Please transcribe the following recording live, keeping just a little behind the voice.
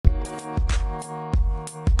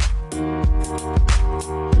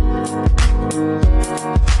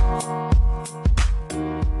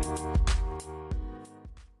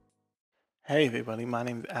Hey everybody, my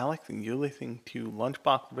name is Alex and you're listening to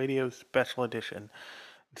Lunchbox Radio Special Edition.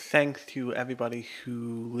 Thanks to everybody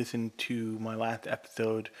who listened to my last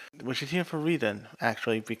episode, which is here for a reason,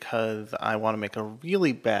 actually, because I want to make a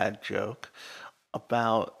really bad joke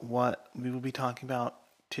about what we will be talking about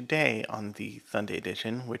today on the Sunday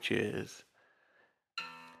edition, which is...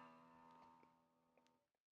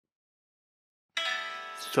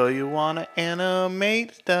 So you want to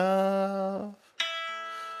animate stuff?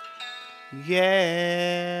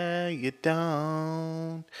 Yeah, you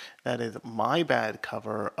don't. That is my bad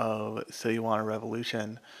cover of So You Want a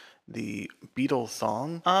Revolution, the Beatles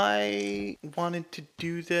song. I wanted to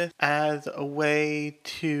do this as a way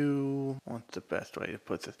to... What's the best way to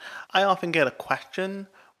put this? I often get a question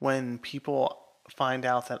when people find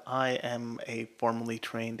out that I am a formally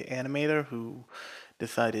trained animator who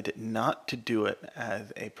decided not to do it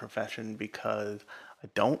as a profession because I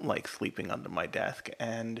don't like sleeping under my desk.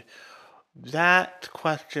 And that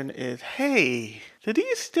question is, hey, do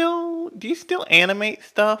you still animate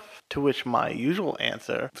stuff? To which my usual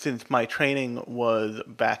answer, since my training was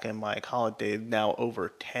back in my college days, now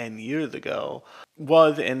over 10 years ago,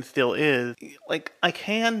 was and still is, like, I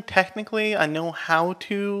can technically, I know how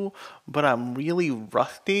to, but I'm really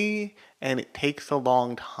rusty and it takes a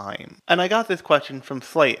long time. And I got this question from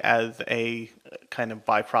Slate as a kind of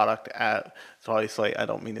byproduct at... Sorry, Slate, I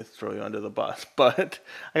don't mean to throw you under the bus, but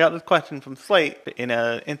I got this question from Slate in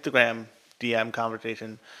an Instagram DM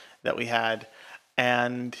conversation that we had,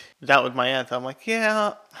 and that was my answer. I'm like,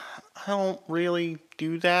 yeah, I don't really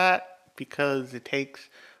do that because it takes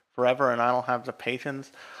forever and I don't have the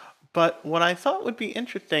patience. But what I thought would be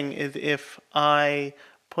interesting is if I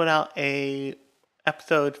put out a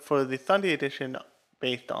episode for the Sunday edition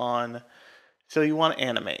based on So You Want to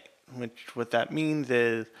Animate, which what that means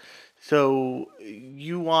is, so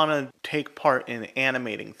you want to take part in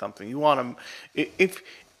animating something. You want to,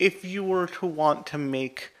 if you were to want to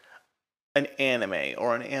make an anime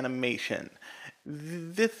or an animation,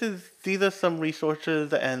 these are some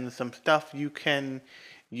resources and some stuff you can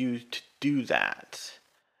use to do that.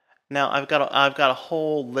 Now I've got a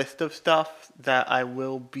whole list of stuff that I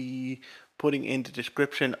will be putting in the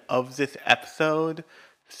description of this episode,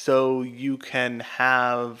 so you can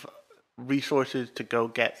have resources to go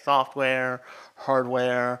get software,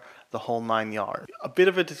 hardware, the whole nine yards. A bit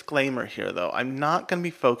of a disclaimer here though, I'm not going to be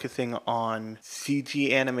focusing on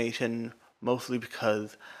CG animation, mostly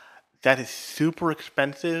because that is super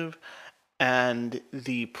expensive and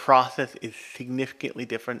the process is significantly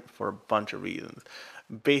different for a bunch of reasons.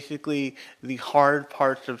 Basically, the hard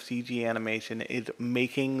parts of CG animation is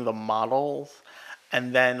making the models,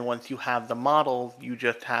 and then once you have the models, you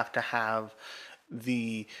just have to have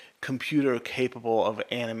the computer capable of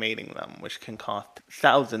animating them, which can cost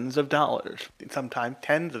thousands of dollars, sometimes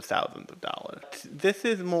tens of thousands of dollars. This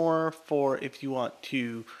is more for if you want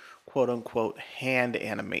to quote unquote hand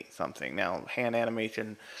animate something. Now, hand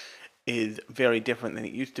animation is very different than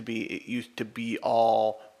it used to be. It used to be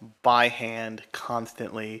all by hand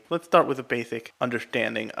constantly. Let's start with a basic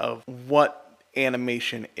understanding of what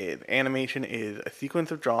animation is. Animation is a sequence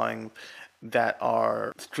of drawings that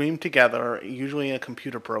are streamed together, usually in a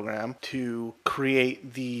computer program, to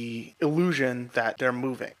create the illusion that they're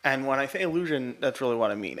moving. And when I say illusion, that's really what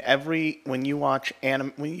I mean. When you watch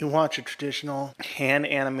a traditional hand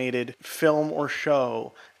animated film or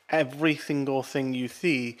show, every single thing you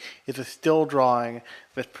see is a still drawing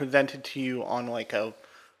that's presented to you on like a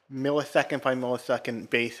millisecond by millisecond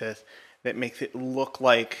basis that makes it look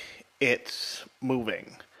like it's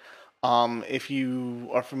moving. If you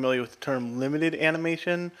are familiar with the term limited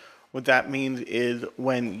animation, what that means is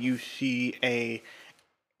when you see a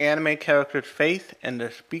anime character's face and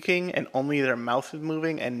they're speaking and only their mouth is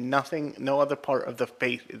moving and no other part of the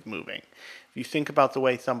face is moving. If you think about the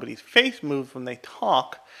way somebody's face moves when they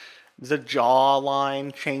talk, the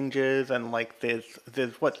jawline changes and like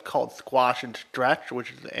there's what's called squash and stretch,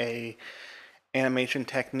 which is a animation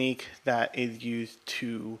technique that is used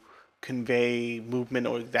to convey movement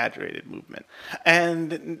or exaggerated movement.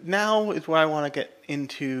 And now is where I want to get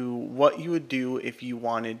into what you would do if you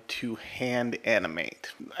wanted to hand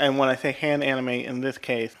animate. And when I say hand animate in this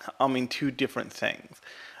case, I mean two different things.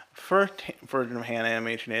 First version of hand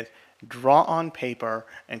animation is draw on paper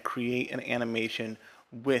and create an animation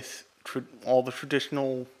with all the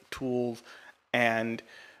traditional tools and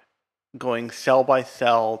going cell by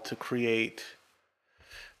cell to create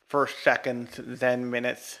first seconds, then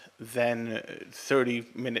minutes, then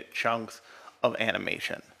 30-minute chunks of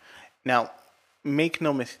animation. Now, make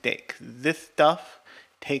no mistake, this stuff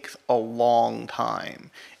takes a long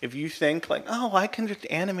time. If you think like, oh, I can just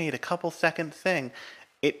animate a couple seconds thing,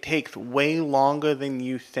 it takes way longer than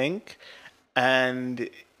you think, and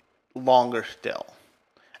longer still.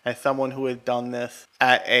 As someone who has done this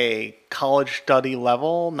at a college study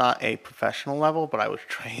level, not a professional level, but I was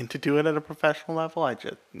trained to do it at a professional level, I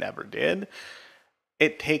just never did.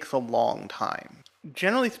 It takes a long time.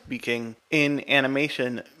 Generally speaking, in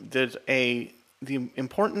animation, the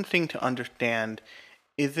important thing to understand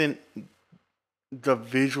isn't the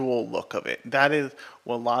visual look of it. That is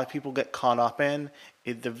what a lot of people get caught up in.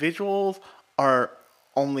 Is the visuals are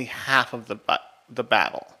only half of the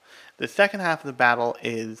battle. The second half of the battle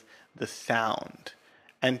is the sound.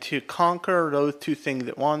 And to conquer those two things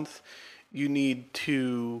at once, you need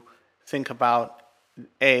to think about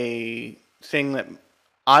a thing that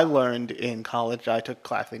I learned in college. I took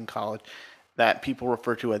class in college that people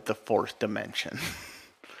refer to as the fourth dimension.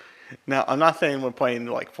 Now, I'm not saying we're playing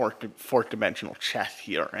like fourth dimensional chess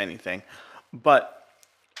here or anything, but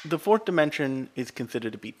the fourth dimension is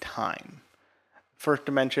considered to be time. First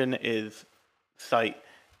dimension is sight.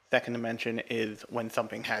 Second dimension is when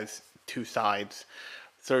something has two sides.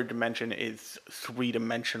 Third dimension is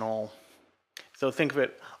three-dimensional. So think of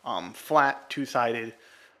it flat, two-sided,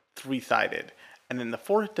 three-sided. And then the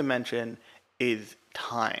fourth dimension is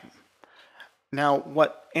time. Now,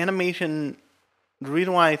 the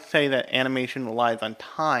reason why I say that animation relies on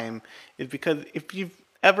time is because if you've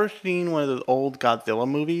ever seen one of those old Godzilla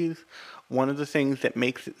movies, one of the things that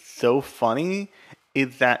makes it so funny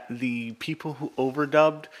is that the people who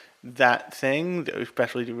overdubbed that thing,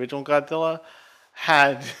 especially the original Godzilla,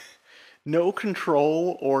 had no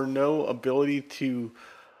control or no ability to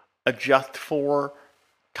adjust for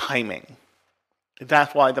timing.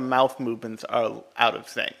 That's why the mouth movements are out of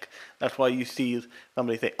sync. That's why you see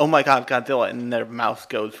somebody say, "Oh my God, Godzilla," and their mouth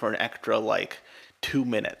goes for an extra, 2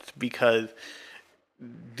 minutes. Because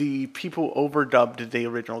the people overdubbed the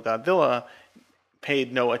original Godzilla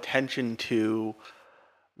paid no attention to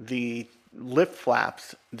the lip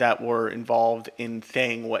flaps that were involved in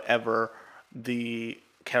saying whatever the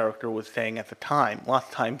character was saying at the time. Lots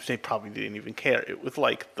of times they probably didn't even care. It was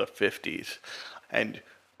like the 50s. And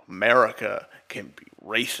America can be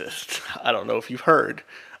racist. I don't know if you've heard.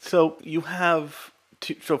 So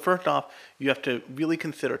first off, you have to really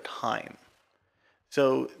consider time.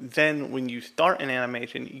 So then when you start an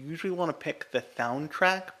animation, you usually want to pick the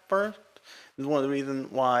soundtrack first. This is one of the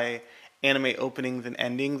reasons why anime openings and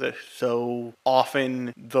endings are so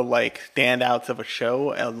often the standouts of a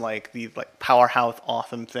show, and these powerhouse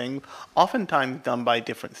awesome things, oftentimes done by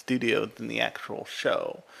different studios than the actual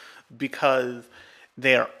show, because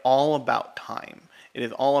they are all about time. It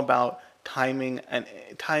is all about timing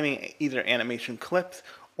either animation clips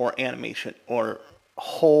or animation or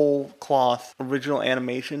whole cloth original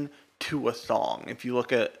animation to a song. If you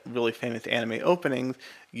look at really famous anime openings,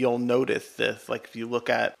 you'll notice this. Like if you look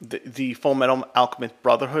at the Full Metal Alchemist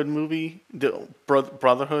Brotherhood movie, the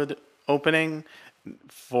Brotherhood opening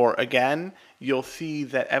again, you'll see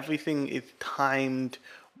that everything is timed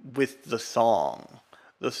with the song.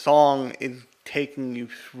 The song is taking you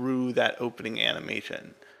through that opening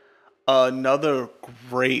animation. Another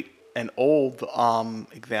great and old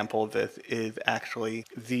example of this is actually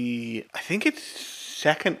I think it's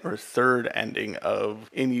second or third ending of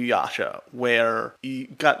Inuyasha, where you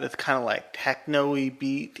got this kind of techno-y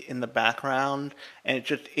beat in the background, and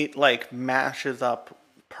it matches up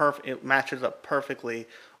perfectly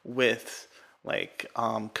with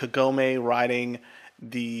Kagome riding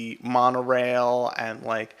the monorail, and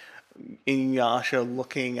Inuyasha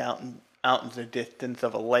looking out into the distance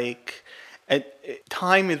of a lake.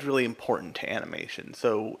 Time is really important to animation.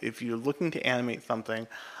 So if you're looking to animate something,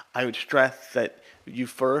 I would stress that you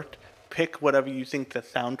first pick whatever you think the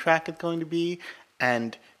soundtrack is going to be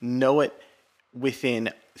and know it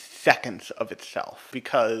within seconds of itself.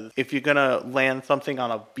 Because if you're going to land something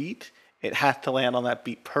on a beat, it has to land on that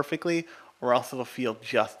beat perfectly, or else it'll feel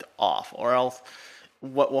just off. Or else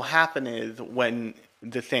what will happen is, when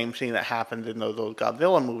the same thing that happens in those old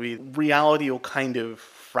Godzilla movies, reality will kind of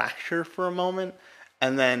fracture for a moment,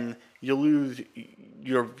 and then you'll lose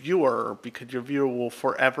your viewer, because your viewer will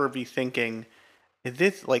forever be thinking, is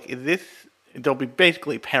this, they'll be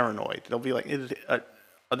basically paranoid. They'll be like,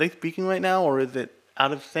 are they speaking right now, or is it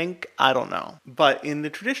out of sync? I don't know. But in the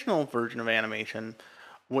traditional version of animation,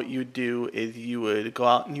 what you'd do is you would go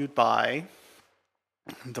out and you'd buy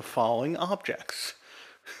the following objects.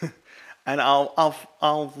 And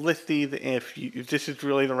I'll list these if this is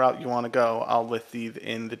really the route you want to go. I'll list these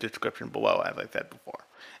in the description below, as I said before.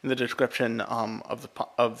 In the description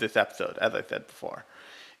of this episode, as I said before,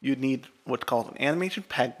 you'd need what's called an animation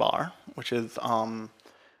peg bar, which is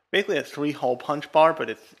basically a 3-hole punch bar,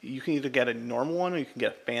 but you can either get a normal one or you can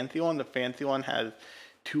get a fancy one. The fancy one has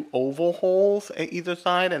 2 oval holes at either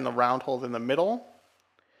side and the round holes in the middle.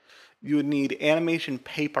 You would need animation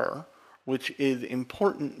paper, which is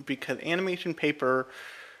important because animation paper,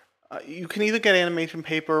 you can either get animation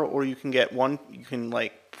paper or you can get one, you can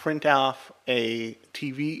like print off a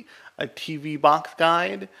TV box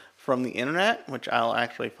guide from the internet, which I'll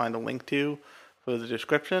actually find a link to for the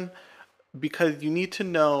description, because you need to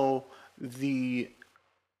know the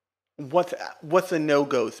what's a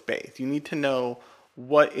no-go space. You need to know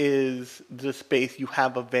what is the space you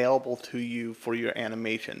have available to you for your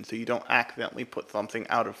animation, so you don't accidentally put something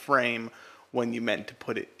out of frame when you meant to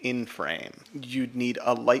put it in frame. You'd need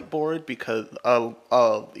a light board because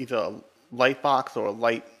either a light box or a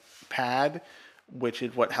light pad, which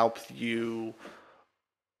is what helps you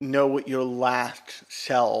know what your last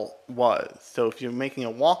cell was. So if you're making a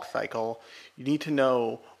walk cycle, you need to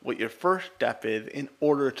know what your first step is in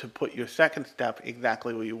order to put your second step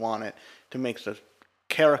exactly where you want it to make the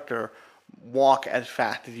character walk as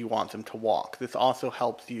fast as you want them to walk. This also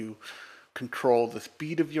helps you control the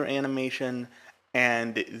speed of your animation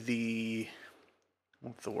and the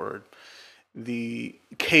the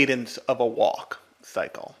cadence of a walk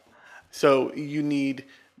cycle. So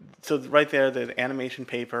right there's animation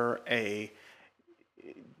paper, a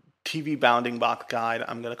TV bounding box guide,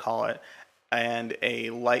 I'm going to call it, and a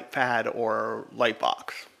light pad or light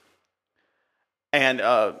box, and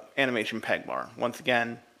animation peg bar. Once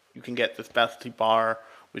again, you can get the specialty bar,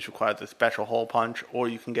 which requires a special hole punch, or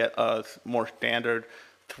you can get a more standard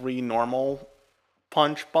 3 normal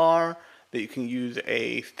punch bar that you can use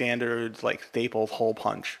a standard like Staples hole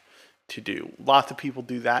punch to do. Lots of people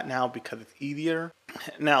do that now because it's easier.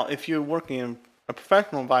 Now, if you're working in a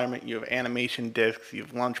professional environment, you have animation discs, you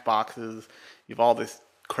have lunch boxes, you have all this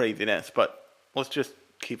craziness, but let's just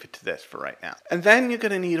keep it to this for right now. And then you're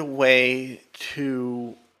going to need a way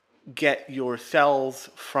to get your cells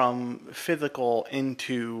from physical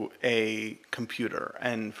into a computer.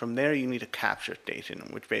 And from there you need a capture station,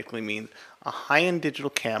 which basically means a high-end digital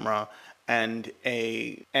camera and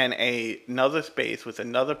another space with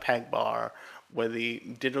another peg bar where the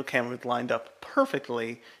digital camera is lined up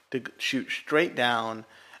perfectly to shoot straight down,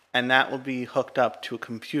 and that will be hooked up to a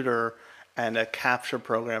computer and a capture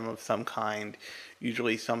program of some kind,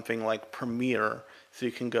 usually something like Premiere, so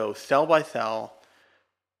you can go cell by cell,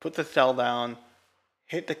 put the cell down,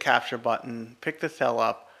 hit the capture button, pick the cell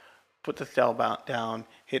up, put the cell down,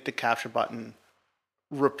 hit the capture button,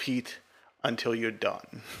 repeat until you're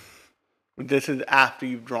done. This is after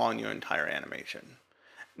you've drawn your entire animation.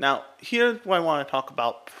 Now, here's where I want to talk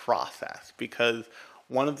about process, because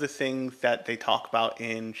one of the things that they talk about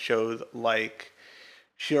in shows like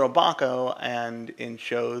Shirobako and in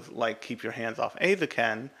shows like Keep Your Hands Off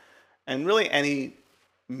Eizouken, and really any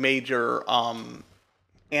major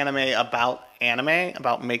anime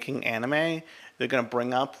about making anime, they're going to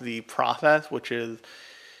bring up the process, which is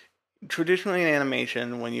traditionally in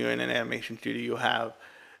animation, when you're in an animation studio, you have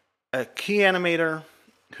a key animator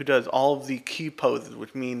who does all of the key poses,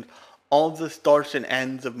 which means all of the starts and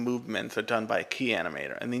ends of movements are done by a key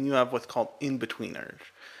animator. And then you have what's called in-betweeners.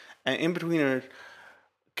 And in-betweeners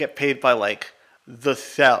get paid by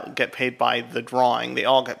get paid by the drawing. They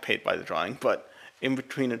all get paid by the drawing, but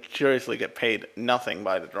in-betweeners seriously get paid nothing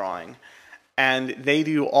by the drawing. And they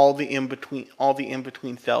do all the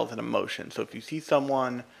in-between cells in a motion. So if you see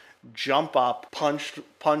someone jump up, punch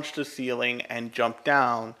the ceiling, and jump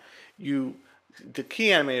down, the key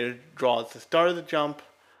animator draws the start of the jump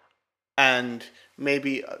and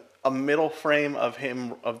maybe a middle frame of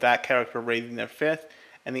that character raising their fist,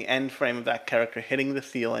 and the end frame of that character hitting the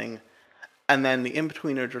ceiling, and then the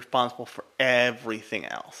in-betweener is responsible for everything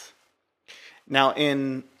else. Now,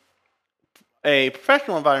 in a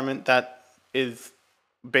professional environment, that is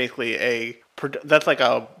basically that's like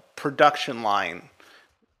a production line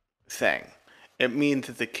thing. It means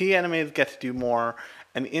that the key animators get to do more,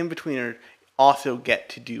 and the in-betweeners also get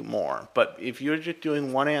to do more. But if you're just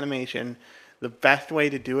doing one animation, the best way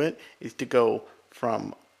to do it is to go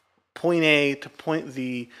from point A to point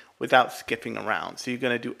Z without skipping around. So you're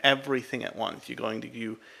going to do everything at once. You're going to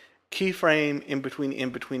do keyframe, in between,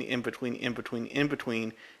 in between, in between, in between, in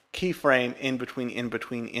between, keyframe, in between, in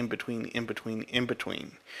between, in between, in between, in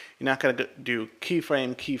between. You're not going to do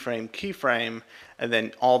keyframe, keyframe, keyframe, and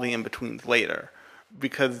then all the in-betweens later,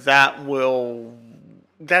 because that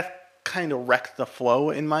kind of wrecks the flow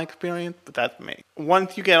in my experience, but that's me.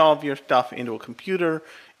 Once you get all of your stuff into a computer,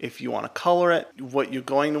 if you want to color it, what you're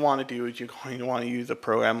going to want to do is you're going to want to use a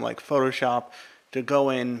program like Photoshop to go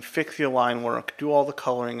in, fix your line work, do all the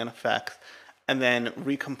coloring and effects, and then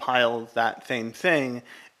recompiles that same thing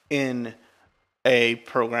in a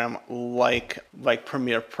program like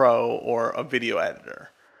Premiere Pro or a video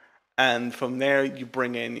editor. And from there, you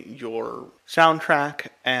bring in your soundtrack,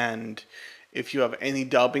 and if you have any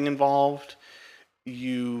dubbing involved,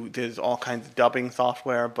 there's all kinds of dubbing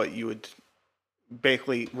software, but you would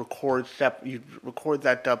basically you record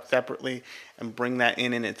that dub separately and bring that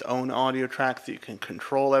in its own audio track so you can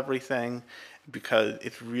control everything, because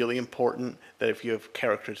it's really important that if you have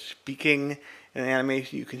characters speaking in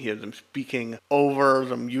animation, you can hear them speaking over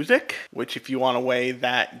the music, which if you want a way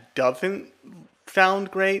that doesn't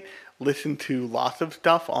sound great, listen to lots of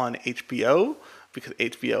stuff on HBO, because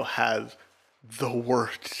HBO has the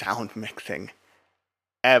worst sound mixing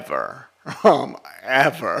ever.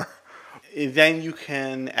 Ever. Then you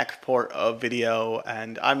can export a video,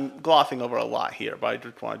 and I'm glossing over a lot here, but I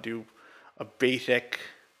just want to do a basic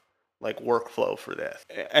workflow for this.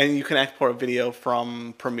 And you can export a video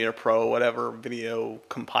from Premiere Pro, whatever video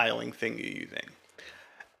compiling thing you're using.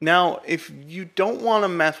 Now, if you don't want to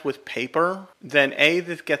mess with paper, then A,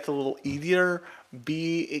 this gets a little easier.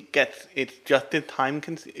 B,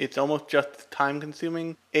 it's almost just time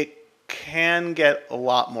consuming. It can get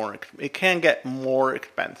more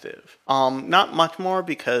expensive. Not much more,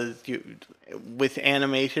 because with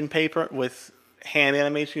animation paper, with hand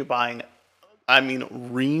animation, you're buying,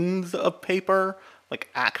 reams of paper, like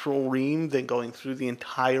actual reams, and going through the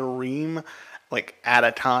entire ream, at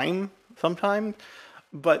a time sometimes.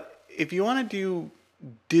 But if you want to do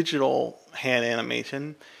digital hand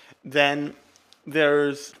animation, then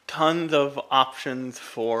there's tons of options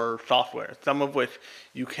for software, some of which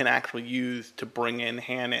you can actually use to bring in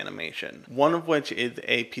hand animation. One of which is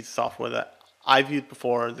a piece of software that I've used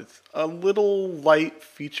before that's a little light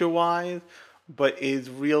feature-wise, but is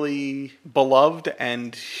really beloved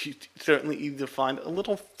and certainly easy to find. A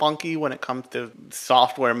little funky when it comes to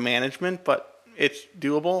software management, but it's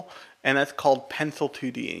doable, and that's called Pencil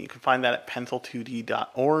 2D, and you can find that at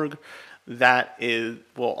pencil2d.org. That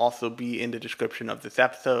will also be in the description of this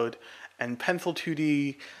episode. And Pencil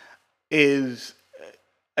 2D is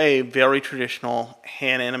a very traditional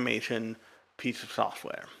hand animation piece of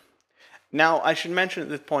software. Now, I should mention at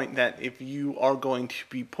this point that if you're going to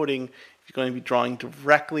be drawing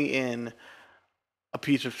directly in a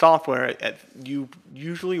piece of software, you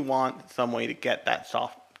usually want some way to get that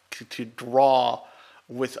to draw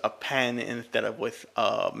with a pen instead of with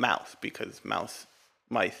a mouse, because mouse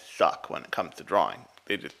mice suck when it comes to drawing.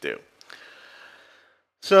 They just do.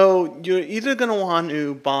 So you're either going to want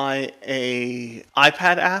to buy a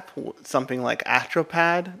iPad app, something like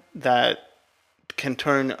AstroPad, that can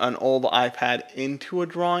turn an old iPad into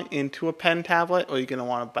a pen tablet, or you're going to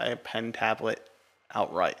want to buy a pen tablet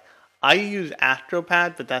outright. I use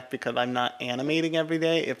AstroPad, but that's because I'm not animating every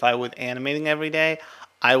day. If I was animating every day,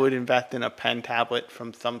 I would invest in a pen tablet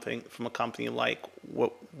from a company like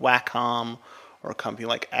Wacom, or a company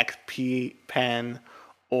like XP Pen,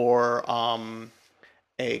 or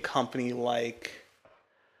a company like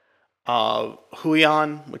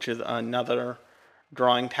Huion, which is another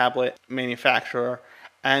drawing tablet manufacturer.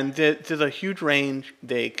 And there's a huge range.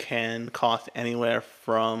 They can cost anywhere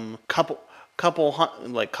from couple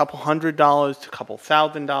 $100 to couple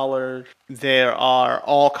 $1,000. There are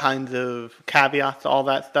all kinds of caveats to all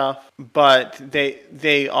that stuff, but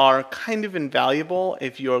they are kind of invaluable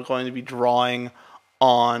if you're going to be drawing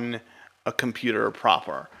on a computer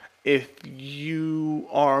proper. If you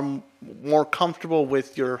are more comfortable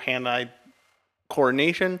with your hand-eye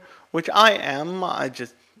coordination, which I am, I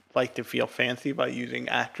just like to feel fancy by using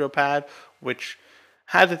AstroPad, which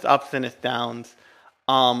has its ups and its downs.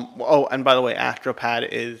 And by the way, AstroPad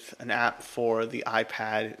is an app for the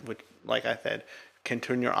iPad, which, like I said, can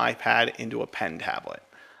turn your iPad into a pen tablet.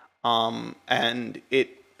 And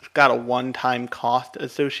it's got a one-time cost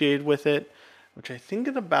associated with it, which I think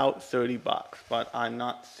is about $30, but I'm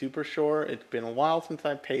not super sure. It's been a while since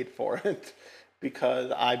I paid for it,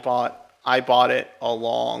 because I bought it a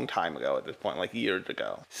long time ago at this point, like years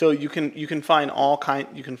ago. So you can find all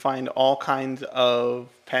kinds of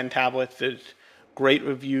pen tablets. There's great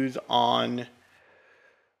reviews on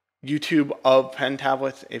YouTube of pen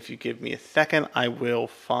tablets. If you give me a second, I will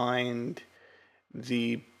find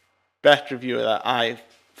the best reviewer that I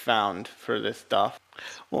found for this stuff.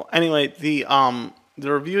 Well, anyway, the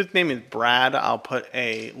reviewer's name is Brad. I'll put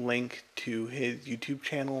a link to his YouTube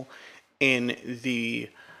channel in the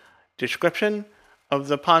description of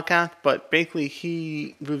the podcast, but basically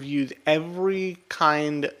he reviews every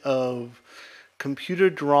kind of computer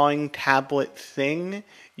drawing tablet thing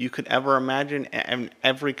you could ever imagine, and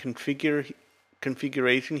every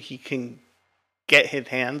configuration he can get his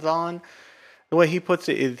hands on. The way he puts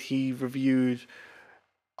it is he reviews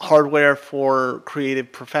hardware for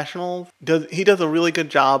creative professionals. He does a really good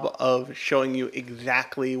job of showing you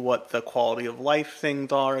exactly what the quality of life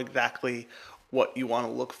things are, exactly what you want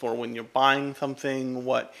to look for when you're buying something,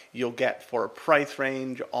 what you'll get for a price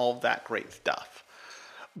range, all of that great stuff.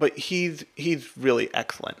 But he's really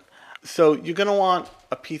excellent. So you're going to want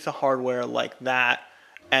a piece of hardware like that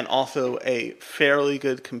and also a fairly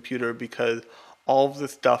good computer because all of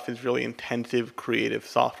this stuff is really intensive creative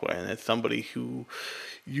software. And as somebody who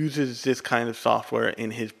uses this kind of software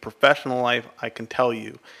in his professional life, I can tell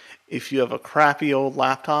you, if you have a crappy old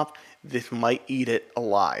laptop, this might eat it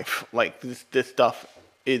alive. Like this stuff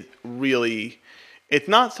is really, it's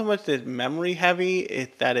not so much that it's memory heavy,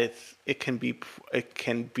 it's that it can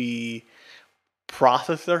be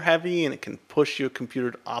processor heavy, and it can push your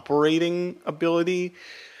computer's operating ability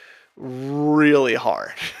really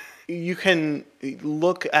hard. You can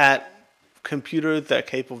look at computers that are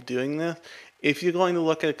capable of doing this. If you're going to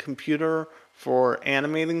look at a computer for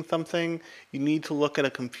animating something, you need to look at a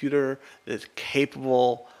computer that's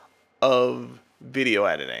capable of video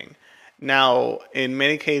editing. Now, in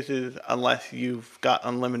many cases, unless you've got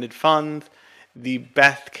unlimited funds, the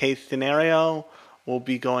best case scenario will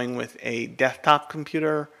be going with a desktop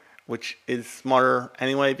computer, which is smarter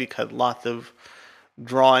anyway because lots of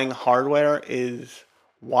drawing hardware is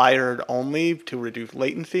wired only to reduce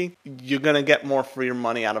latency. You're going to get more for your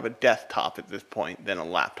money out of a desktop at this point than a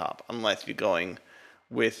laptop, unless you're going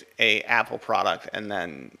with a Apple product and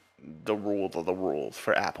then the rules are the rules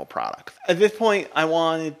for Apple products. At this point, I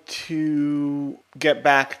wanted to get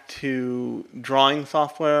back to drawing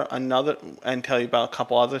software and tell you about a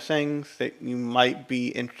couple other things that you might be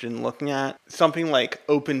interested in looking at. Something like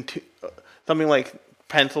Pencil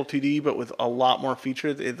 2D, but with a lot more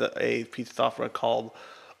features, is a piece of software called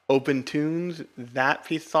OpenToons. That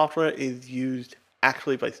piece of software is used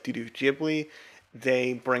actually by Studio Ghibli.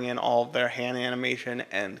 They bring in all of their hand animation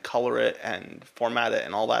and color it and format it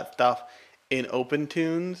and all that stuff in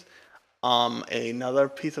OpenToons. Another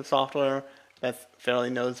piece of software that's fairly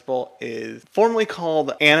noticeable is formerly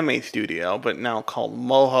called Anime Studio, but now called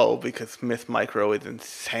Moho because Smith Micro is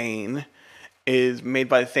insane. Is made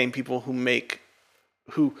by the same people who made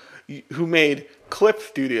Clip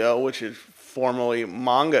Studio, which is formerly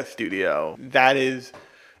Manga Studio.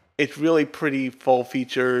 It's really pretty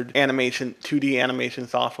full-featured 2D animation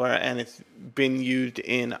software, and it's been used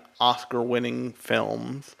in Oscar-winning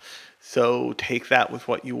films. So take that with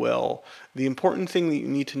what you will. The important thing that you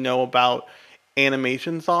need to know about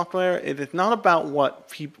animation software is it's not about what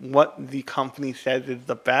the company says is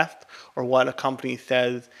the best, or what a company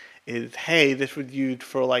says is, hey, this was used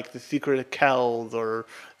for like The Secret of Kells or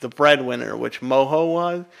The Breadwinner, which Moho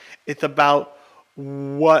was. It's about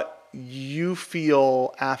what you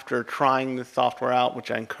feel after trying the software out, which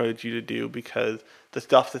I encourage you to do because the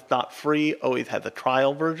stuff that's not free always has a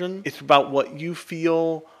trial version. It's about what you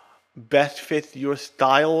feel best fits your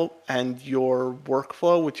style and your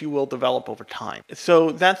workflow, which you will develop over time.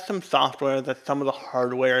 So that's some software, that's some of the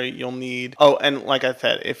hardware you'll need. Oh, and like I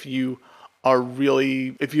said, if you have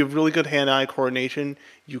really good hand-eye coordination,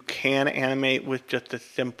 you can animate with just a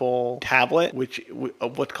simple tablet,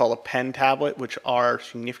 what's called a pen tablet, which are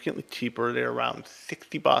significantly cheaper. They're around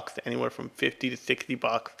 $60, anywhere from $50 to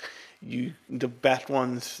 $60. The best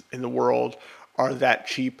ones in the world are that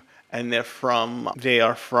cheap, and they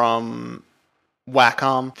are from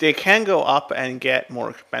Wacom. They can go up and get more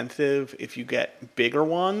expensive if you get bigger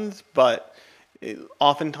ones, but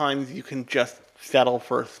oftentimes you can just settle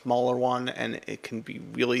for a smaller one, and it can be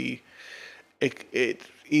really, it's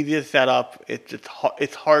easy to set up.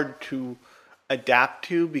 It's hard to adapt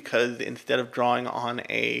to because instead of drawing on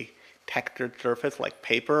a textured surface like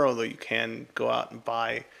paper, although you can go out and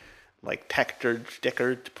buy like textured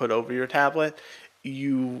stickers to put over your tablet,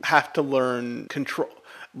 you have to learn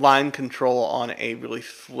line control on a really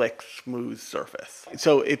slick, smooth surface.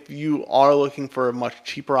 So if you are looking for a much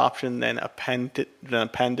cheaper option than a pen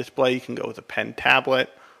display, you can go with a pen tablet.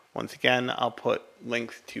 Once again, I'll put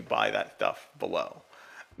links to buy that stuff below.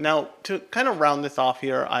 Now, to kind of round this off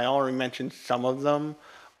here, I already mentioned some of them,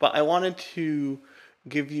 but I wanted to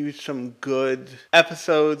give you some good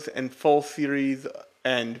episodes and full series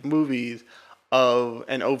and movies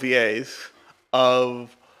and OVAs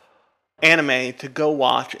of anime to go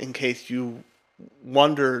watch in case you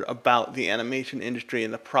wondered about the animation industry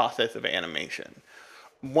and the process of animation.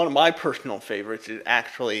 One of my personal favorites is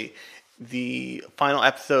actually the final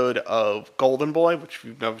episode of Golden Boy, which if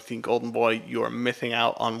you've never seen Golden Boy, you are missing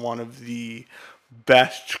out on one of the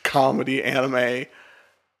best comedy anime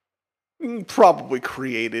probably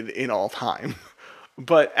created in all time.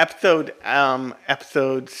 But episode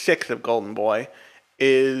 6 of Golden Boy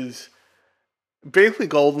is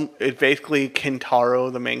basically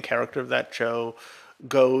Kintaro, the main character of that show,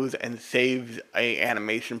 goes and saves a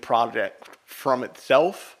animation project from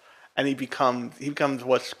itself, and he becomes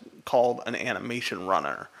what's called an animation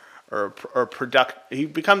runner, he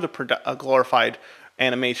becomes a glorified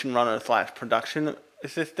animation runner slash production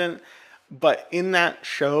assistant. But in that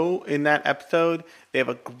show, in that episode,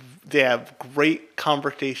 they have great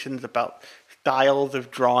conversations about styles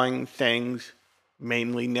of drawing things,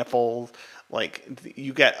 mainly nipples. Like,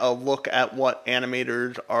 you get a look at what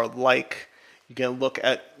animators are like. You get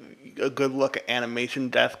a good look at animation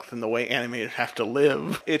desks and the way animators have to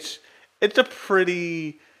live. It's a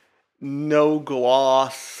pretty no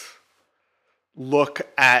gloss look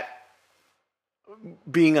at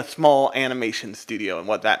being a small animation studio and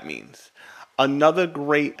what that means. Another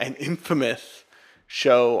great and infamous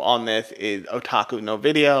show on this is Otaku no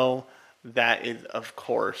Video. That is, of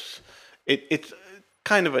course, it's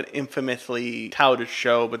kind of an infamously touted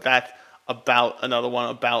show, but that's about another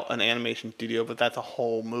one about an animation studio, but that's a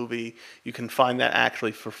whole movie. You can find that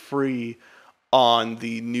actually for free on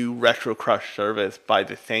the new Retro Crush service by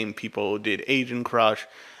the same people who did Asian Crush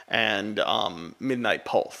and Midnight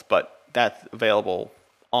Pulse, but that's available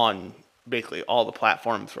on basically all the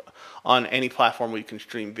platforms, on any platform where you can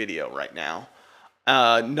stream video right now.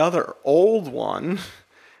 Another old one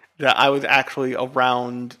that I was actually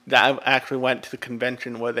around, that I actually went to the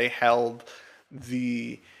convention where they held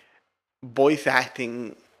the voice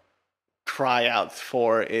acting tryouts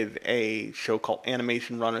for, is a show called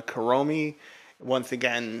Animation Runner Kuromi. Once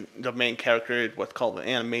again, the main character is what's called an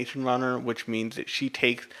animation runner, which means that she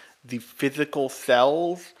takes the physical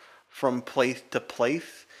cells from place to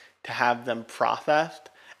place to have them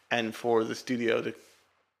processed and for the studio to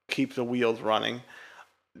keep the wheels running.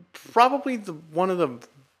 Probably one of the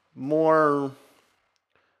more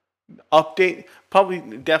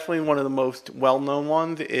definitely one of the most well-known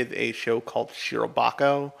ones is a show called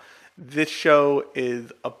Shirobako. This show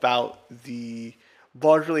is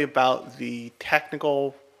largely about the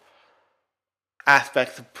technical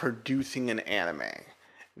aspects of producing an anime.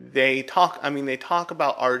 They talk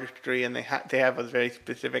about artistry, and they have a very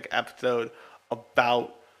specific episode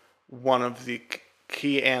about one of the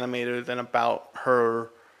key animators and about her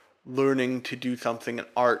learning to do something in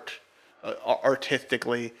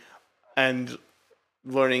artistically, and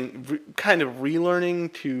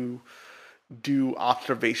relearning to do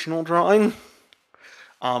observational drawing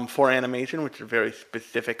for animation, which is a very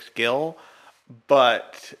specific skill.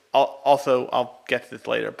 But I'll get to this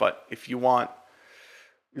later. But if you want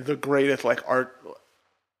the greatest art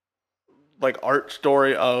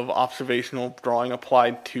story of observational drawing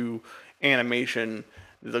applied to animation,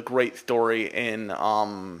 there's a great story in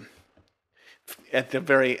at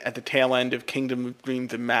the tail end of Kingdom of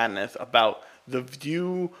Dreams and Madness about the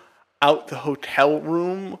view out the hotel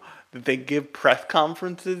room that they give press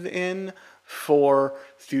conferences in for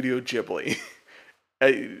Studio Ghibli.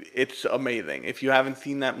 It's amazing. If you haven't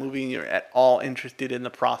seen that movie and you're at all interested in the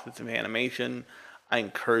process of animation, I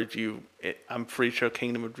encourage you. I'm pretty sure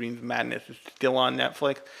Kingdom of Dreams and Madness is still on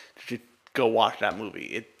Netflix. Just go watch that movie.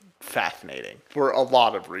 It's fascinating for a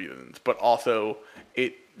lot of reasons, but also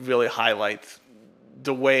it really highlights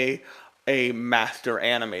the way a master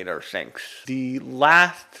animator thinks. The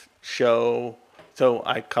last show, so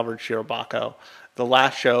I covered Shirobako. The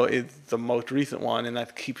last show is the most recent one, and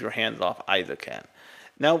that's Keep Your Hands Off Eizouken.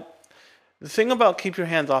 Now, the thing about Keep Your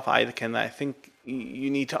Hands Off Eizouken that I think you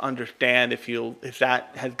need to understand, if that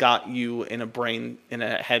has got you in a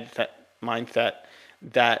headset mindset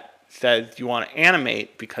that says you want to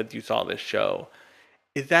animate because you saw this show,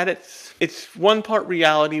 is that it's one part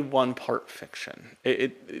reality, one part fiction.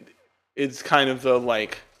 It's kind of the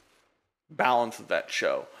balance of that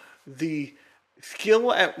show. The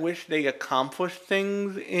skill at which they accomplish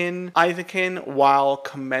things in Eizouken, while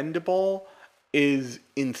commendable, is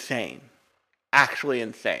insane. Actually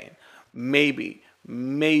insane. Maybe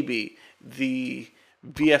the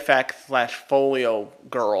VFX / folio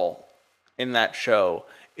girl in that show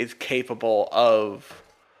is capable of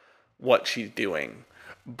what she's doing.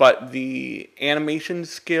 But the animation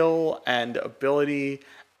skill and ability,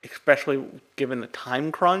 especially given the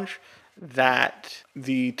time crunch, that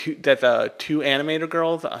the two animator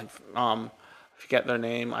girls, I forget their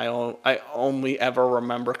name. I only ever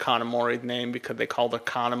remember Kanamori's name because they called her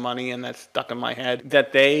Kana Money, and that's stuck in my head.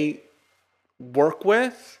 That they work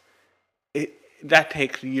with, that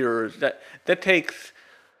takes years. That takes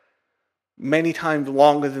many times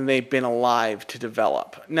longer than they've been alive to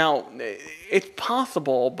develop. Now, it's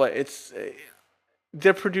possible, but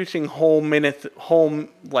they're producing whole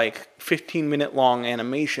like 15-minute long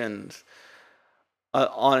animations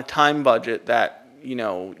on a time budget that,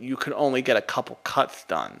 you could only get a couple cuts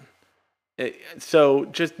done. So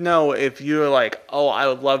just know, if you're like, oh, I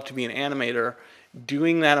would love to be an animator,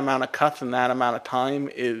 doing that amount of cuts in that amount of time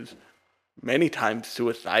is many times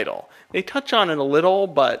suicidal. They touch on it a little,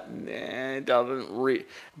 but it doesn't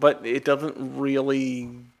really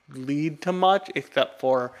lead to much, except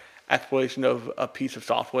for exploration of a piece of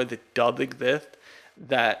software that does exist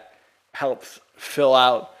that helps fill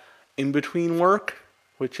out in between work,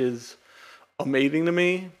 which is amazing to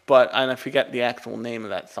me. But I forget the actual name of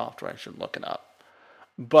that software. I should look it up.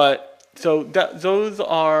 But so those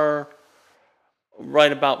are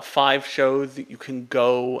right about 5 shows that you can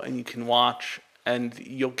go and you can watch, and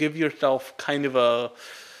you'll give yourself kind of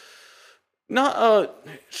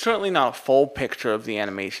certainly not a full picture of the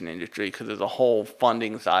animation industry, because there's a whole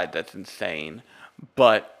funding side that's insane,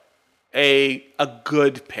 but a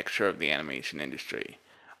good picture of the animation industry.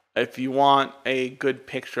 If you want a good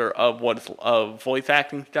picture of of voice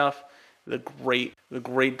acting stuff, the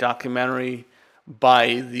great documentary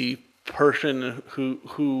by the person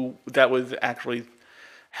who that was actually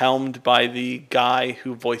helmed by the guy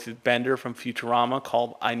who voices Bender from Futurama,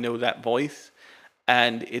 called I Know That Voice,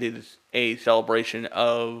 and it is a celebration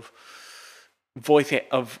of voice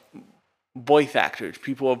actors,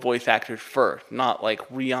 people of voice actors first, not like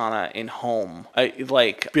Rihanna in Home,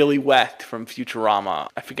 like Billy West from Futurama.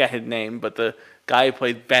 I forget his name, but the guy who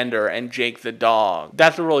plays Bender, and Jake the dog.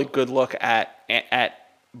 That's a really good look at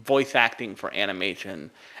voice acting for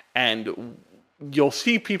animation, and you'll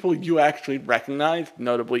see people you actually recognize,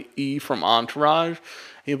 notably E from Entourage,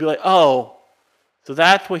 and you'll be like, oh, so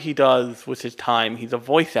that's what he does with his time. He's a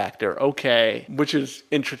voice actor, okay, which is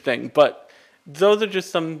interesting. But those are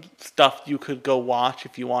just some stuff you could go watch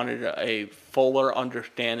if you wanted a fuller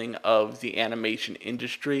understanding of the animation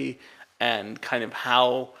industry and kind of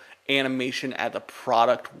how animation as a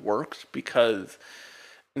product works, because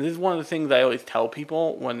this is one of the things I always tell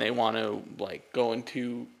people when they want to like go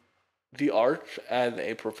into the arts as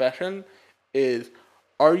a profession is,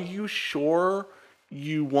 are you sure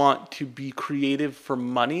you want to be creative for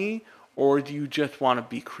money, or do you just want to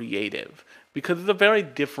be creative? Because it's a very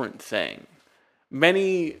different thing.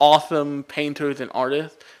 Many awesome painters and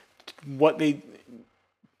artists, what they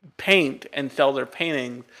paint and sell their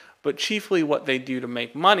paintings, but chiefly what they do to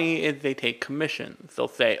make money is they take commissions. They'll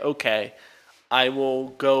say, okay, I will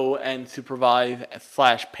go and supervise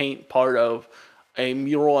 / paint part of a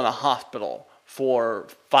mural in a hospital for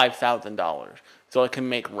 $5,000 so I can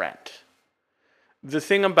make rent. The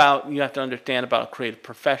thing you have to understand about a creative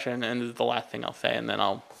profession, and this is the last thing I'll say and then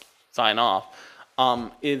I'll sign off,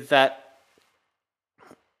 is that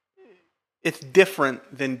it's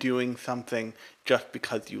different than doing something just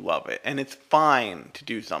because you love it. And it's fine to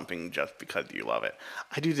do something just because you love it.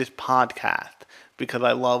 I do this podcast because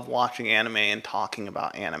I love watching anime and talking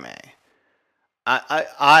about anime.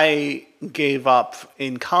 I gave up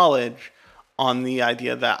in college on the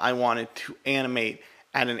idea that I wanted to animate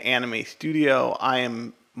at an anime studio. I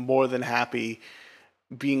am more than happy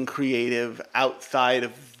being creative outside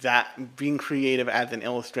of that, being creative as an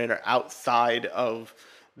illustrator outside of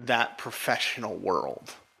that professional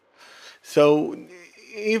world. So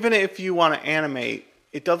even if you want to animate,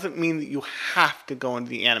 it doesn't mean that you have to go into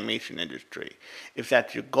the animation industry. If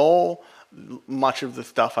that's your goal, much of the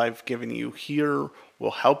stuff I've given you here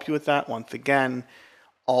will help you with that. Once again,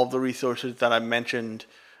 all the resources that I mentioned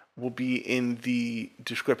will be in the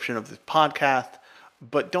description of this podcast,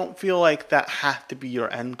 but don't feel like that has to be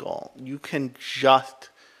your end goal. You can just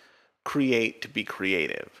create to be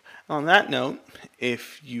creative. On that note,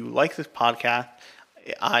 if you like this podcast,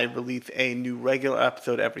 I release a new regular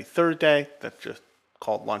episode every Thursday that's just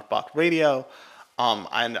called Lunchbox Radio,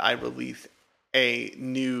 and I release a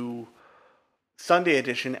new Sunday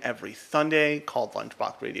edition every Sunday called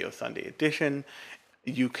Lunchbox Radio Sunday Edition.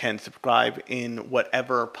 You can subscribe in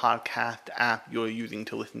whatever podcast app you're using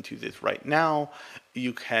to listen to this right now.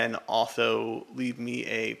 You can also leave me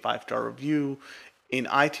a 5-star review in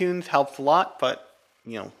iTunes. Helps a lot, but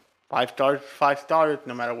 5 stars,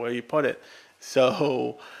 no matter where you put it.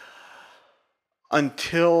 So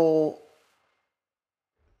until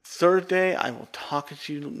Thursday, I will talk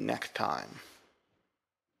to you next time.